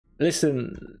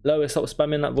Listen, Lois, stop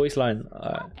spamming that voice line.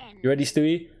 You ready,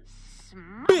 Stewie?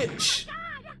 Bitch!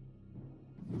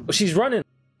 Oh, she's running.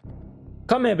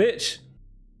 Come here, bitch.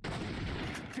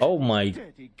 Oh my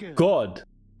god.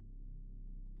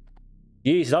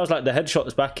 Jeez, that was like the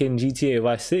headshots back in GTA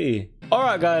Vice City.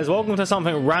 Alright guys, welcome to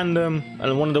something random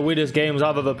and one of the weirdest games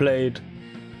I've ever played.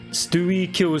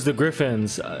 Stewie kills the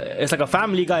Griffins. It's like a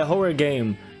Family Guy horror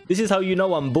game. This is how you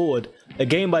know I'm bored. A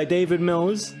game by David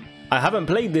Mills. I haven't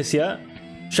played this yet.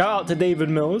 Shout out to David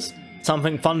Mills.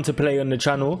 Something fun to play on the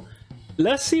channel.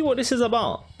 Let's see what this is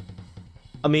about.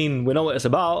 I mean, we know what it's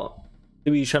about.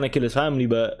 Stewie's trying to kill his family,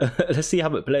 but let's see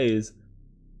how it plays.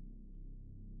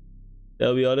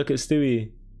 There we are, look at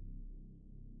Stewie.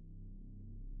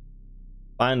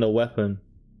 Find a weapon.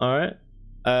 Alright.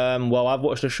 Well, I've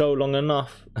watched the show long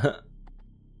enough.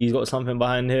 He's got something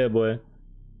behind here, boy.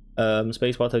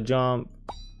 Spacebar to jump.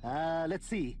 Let's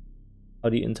see. How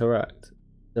do you interact?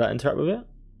 Did I interact with it?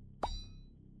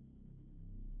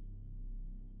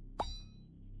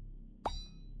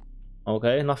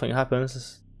 Okay, nothing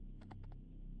happens.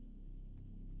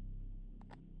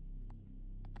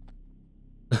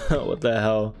 What the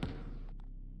hell?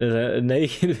 There's a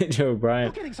naked picture of Brian.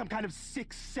 You're getting some kind of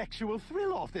sick sexual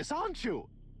thrill off this, aren't you?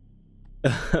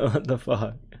 What the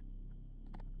fuck?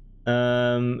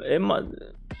 It might.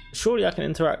 Surely I can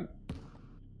interact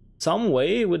some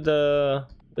way with the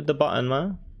button,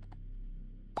 man.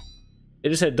 It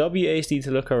just said WASD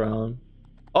to look around.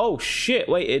 Oh shit!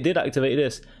 Wait, it did activate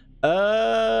this.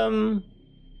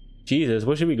 Jesus,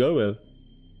 what should we go with?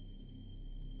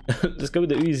 Let's go with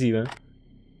the Uzi, man.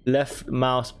 Left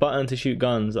mouse button to shoot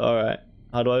guns. All right.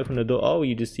 How do I open the door? Oh,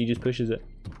 he just pushes it.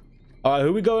 All right,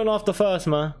 who we going after first,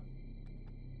 man?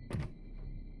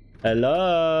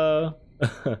 Hello.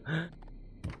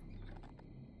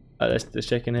 Let's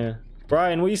check in here.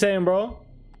 Brian, what you saying, bro?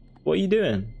 What are you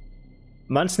doing?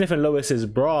 Man sniffing Lois's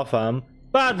bra, fam.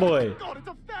 Bad boy. God, it's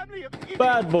a family of idiots.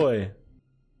 Bad boy.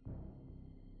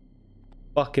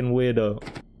 Fucking weirdo.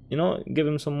 You know what? Give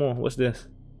him some more. What's this?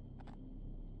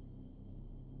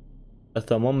 A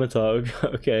thermometer.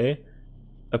 Okay.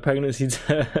 A pregnancy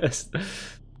test.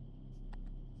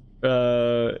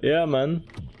 Yeah, man.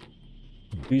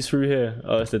 Who's through here?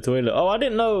 Oh, it's the toilet. Oh, I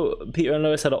didn't know Peter and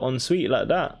Lois had an ensuite like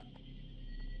that.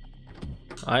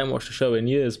 I haven't watched the show in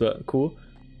years, but cool.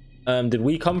 Did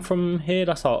we come from here?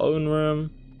 That's our own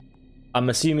room. I'm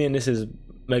assuming this is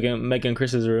Meg and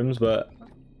Chris's rooms, but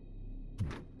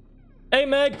hey,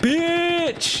 Meg,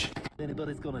 bitch! If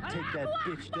anybody's gonna take that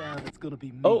bitch down, it's gonna be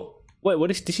me. Oh, wait, what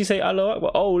did she say? Allahu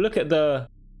Akbar? Oh, look at the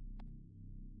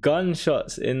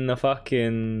gunshots in the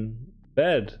fucking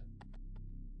bed.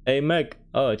 Hey, Meg.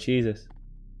 Oh, Jesus.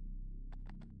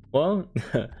 Well,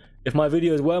 if my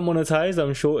videos were monetized,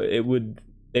 I'm sure they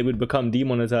would become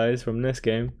demonetized from this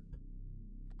game.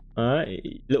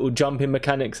 Alright, little jumping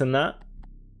mechanics and that.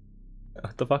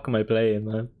 What the fuck am I playing,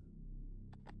 man?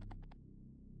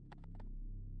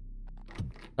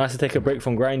 Nice to take a break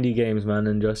from grindy games, man,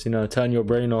 and just, you know, turn your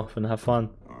brain off and have fun.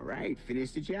 Alright,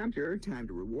 finished the chapter. Time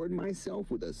to reward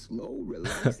myself with a slow,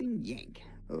 relaxing yank.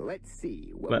 Let's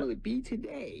see, what will it be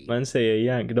today? Man say a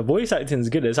yank. The voice acting's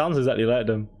good, it sounds exactly like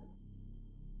them.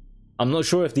 I'm not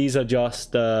sure if these are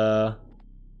just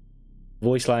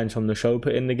voice lines from the show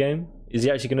put in the game. Is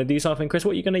he actually gonna do something? Chris,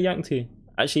 what are you gonna yank to?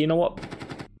 Actually, you know what?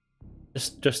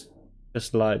 Just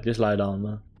lie down,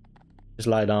 man. Just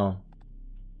lie down.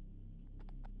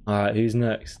 Alright, who's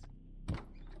next?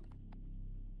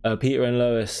 Peter and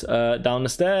Lois. Down the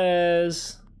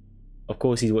stairs. Of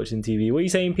course he's watching TV. What are you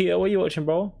saying, Peter? What are you watching,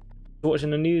 bro? You're watching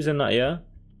the news and that, yeah?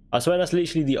 I swear that's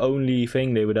literally the only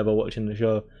thing they would ever watch in the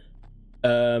show.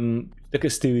 Look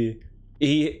at Stewie.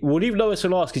 We'll leave Lois for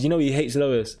last because you know he hates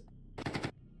Lois.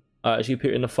 Alright, shoot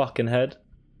Peter in the fucking head.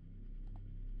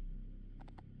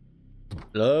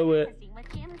 Lois.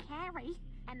 With Jim Carrey,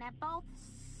 and they're both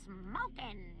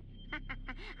smoking.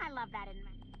 I love that in me.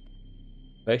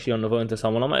 We're actually on the phone to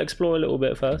someone. I might explore a little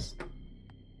bit first.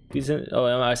 Who's in? Oh,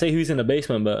 I say who's in the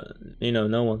basement, but you know,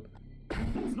 no one.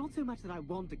 It's not so much that I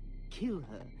want to kill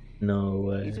her. No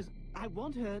way. It's just I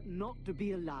want her not to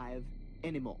be alive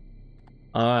anymore.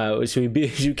 Alright, should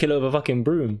you kill her with a fucking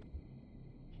broom?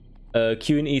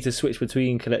 Q and E to switch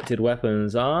between collected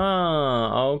weapons.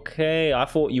 Ah, okay. I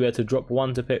thought you had to drop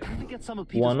one to pick Get some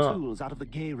of one Peter's up. tools out of the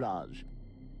garage.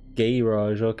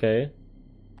 Garage, okay.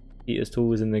 Peter's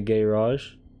tools in the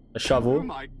garage. A shovel. Oh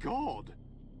my god!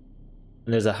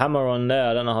 And there's a hammer on there.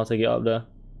 I don't know how to get up there.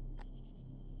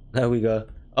 There we go.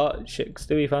 Oh shit,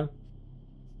 Stewie, fam.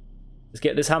 Let's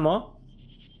get this hammer.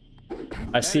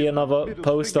 I see another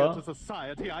poster.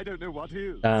 Society, I don't know what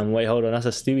is. Damn, wait, hold on. That's a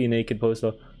Stewie naked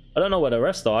poster. I don't know where the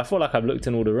rest are. I feel like I've looked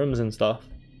in all the rooms and stuff.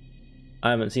 I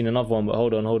haven't seen another one, but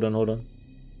hold on.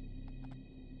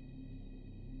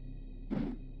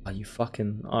 Are you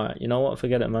fucking... Alright, you know what?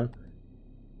 Forget it, man.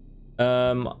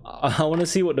 I want to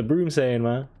see what the broom's saying,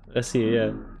 man. Let's see it,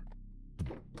 yeah.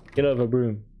 Get over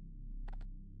broom.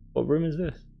 What room is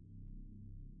this?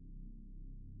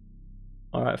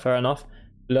 Alright, fair enough.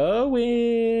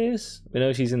 Lois! We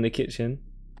know she's in the kitchen.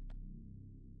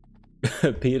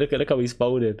 Pete, look how he's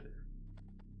folded.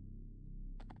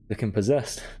 Looking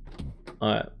possessed.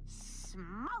 Alright.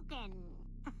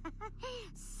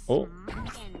 Oh,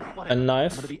 a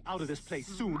knife. I'm gonna be out of this place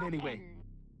soon anyway.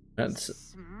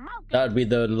 That'd be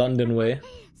the London way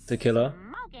to kill her.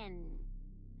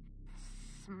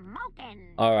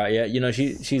 Alright, yeah, you know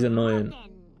she's annoying.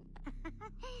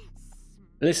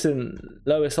 Listen,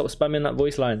 Lois, stop spamming that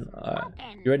voice line. Alright.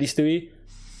 You ready, Stewie?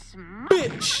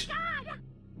 Bitch!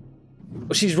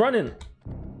 Oh, she's running.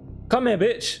 Come here,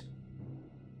 bitch.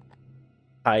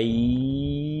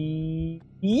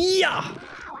 Yeah.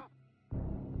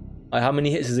 Alright, how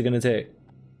many hits is it gonna take?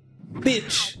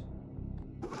 Bitch!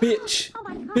 Bitch!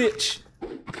 Bitch!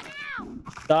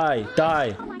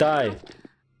 Die!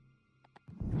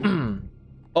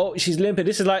 Oh, she's limping.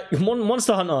 This is like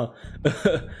Monster Hunter.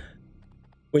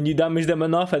 When you damage them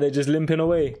enough and they're just limping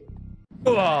away.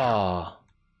 Oh.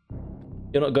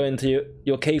 You're not going to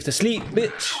your cave to sleep,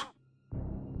 bitch.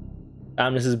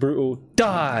 Damn, this is brutal.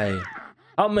 Die!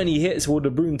 How many hits will the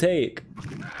broom take?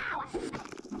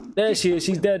 There she is.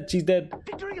 She's dead.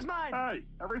 Victory is mine. Hey,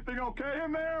 everything okay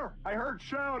in there? I heard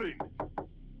shouting.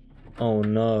 Oh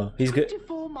no. He's got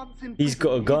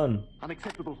a gun.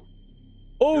 Unacceptable.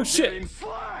 Oh shit.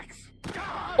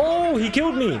 Oh, he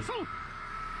killed me.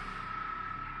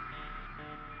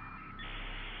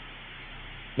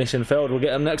 Mission failed. We'll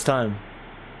get him next time.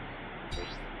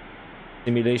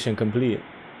 Simulation complete.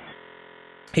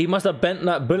 He must have bent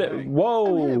that bullet. Whoa.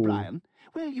 Oh, hello, Brian.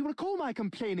 Well, you recall my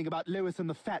complaining about Lois and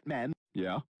the fat man?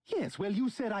 Yeah? Yes, well, you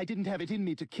said I didn't have it in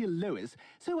me to kill Lois,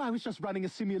 so I was just running a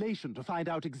simulation to find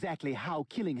out exactly how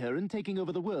killing her and taking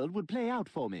over the world would play out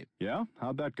for me. Yeah?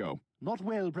 How'd that go? Not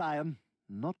well, Brian.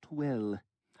 Not well.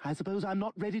 I suppose I'm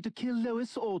not ready to kill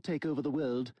Lois or take over the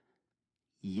world.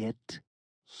 Yet.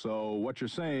 So what you're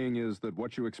saying is that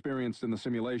what you experienced in the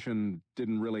simulation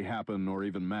didn't really happen or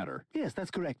even matter. Yes, that's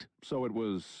correct. So it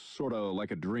was sort of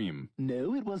like a dream.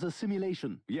 No, it was a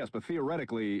simulation. Yes, but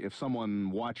theoretically, if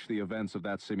someone watched the events of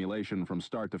that simulation from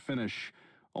start to finish,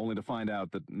 only to find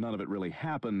out that none of it really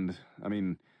happened, I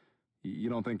mean, you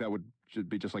don't think that would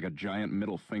be just like a giant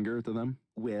middle finger to them?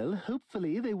 Well,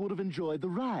 hopefully they would have enjoyed the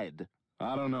ride.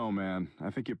 I don't know, man. I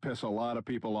think you piss a lot of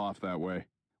people off that way.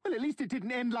 Well, at least it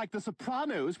didn't end like The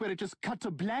Sopranos, where it just cut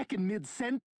to black in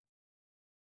mid-sentence.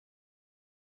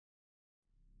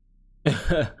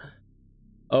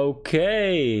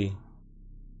 Okay.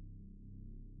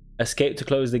 Escape to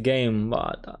close the game.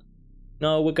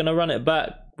 No, we're gonna run it back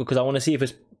because I want to see if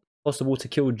it's possible to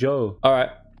kill Joe. All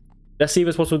right, let's see if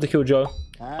it's possible to kill Joe.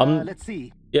 Let's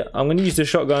see. Yeah, I'm gonna use the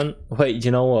shotgun. Wait, do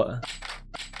you know what?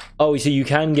 Oh, so you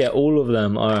can get all of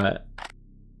them. All right.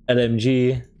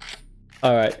 LMG.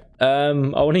 All right. I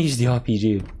want to use the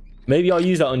RPG. Maybe I'll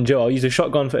use that on Joe. I'll use a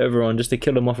shotgun for everyone just to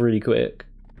kill them off really quick.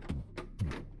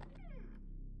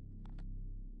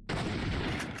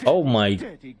 Oh my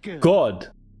god.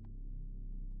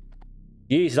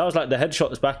 Jeez, that was like the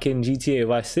headshots back in GTA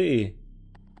Vice City.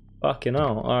 Fucking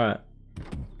hell. Alright.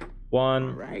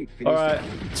 One. Alright.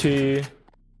 Two.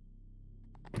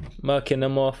 Murking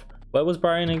them off. Where was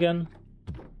Brian again?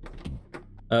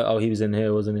 Oh, he was in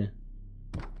here, wasn't he?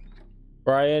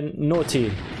 Brian,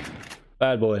 naughty.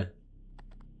 Bad boy.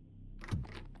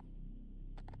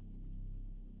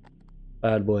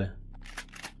 Bad boy.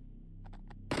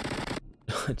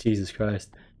 Jesus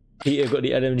Christ. Peter got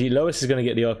the LMG. Lois is going to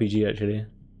get the RPG, actually.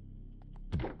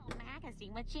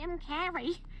 Magazine with Jim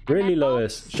Carrey. Really,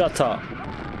 Lois? Shut up.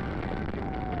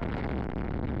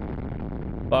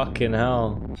 Fucking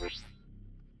hell.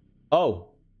 Oh.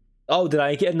 Oh, did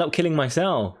I end up killing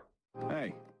myself?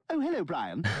 Hey. Oh, hello,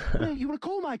 Brian. Well, you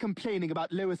recall my complaining about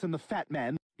Lois and the fat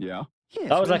man? Yeah? Yes,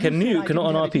 That was like a nuke,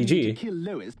 not an RPG. Kill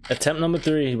Lois. Attempt number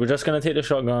 3. We're just going to take the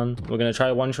shotgun. We're going to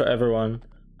try one shot everyone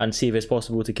and see if it's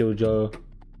possible to kill Joe.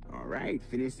 All right,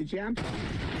 finish the job.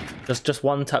 Just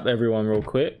one tap everyone real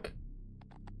quick.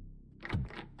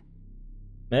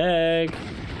 Meg.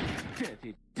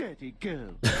 Dirty, dirty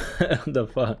girl. The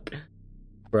fuck?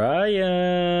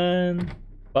 Brian.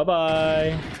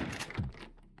 Bye-bye.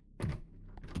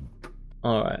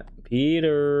 Alright.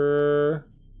 Peter.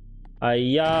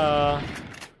 Hiya.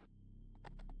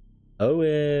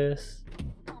 Lois.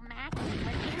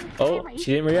 Oh,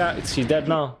 she didn't react. She's dead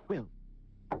now. Well,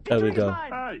 There we go.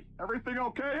 Hey, everything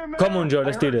okay in there? Come on, Joe.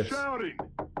 Let's do this. Shouting.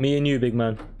 Me and you, big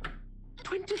man.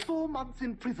 24 months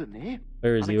in prison, eh?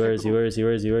 Where is he? Where is he? Where is he?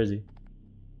 Where is he? Where is he?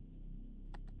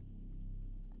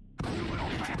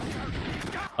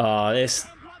 Ah, it's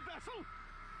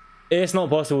not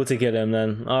possible to kill him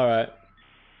then. All right.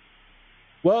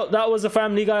 Well, that was a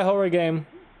Family Guy horror game.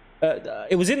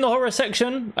 It was in the horror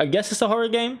section. I guess it's a horror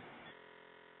game.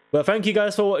 But thank you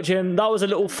guys for watching. That was a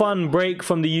little fun break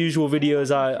from the usual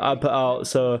videos I put out.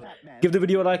 So give the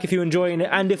video a like if you're enjoying it.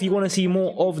 And if you want to see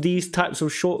more of these types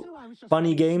of short,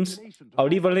 funny games, I'll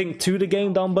leave a link to the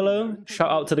game down below. Shout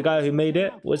out to the guy who made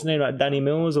it. What's his name? Like Danny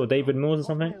Mills or David Mills or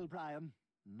something.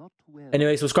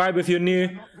 Anyway, subscribe if you're new.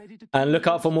 And look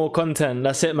out for more content.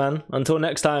 That's it, man. Until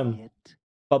next time.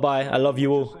 Bye-bye. I love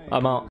you all. I'm out.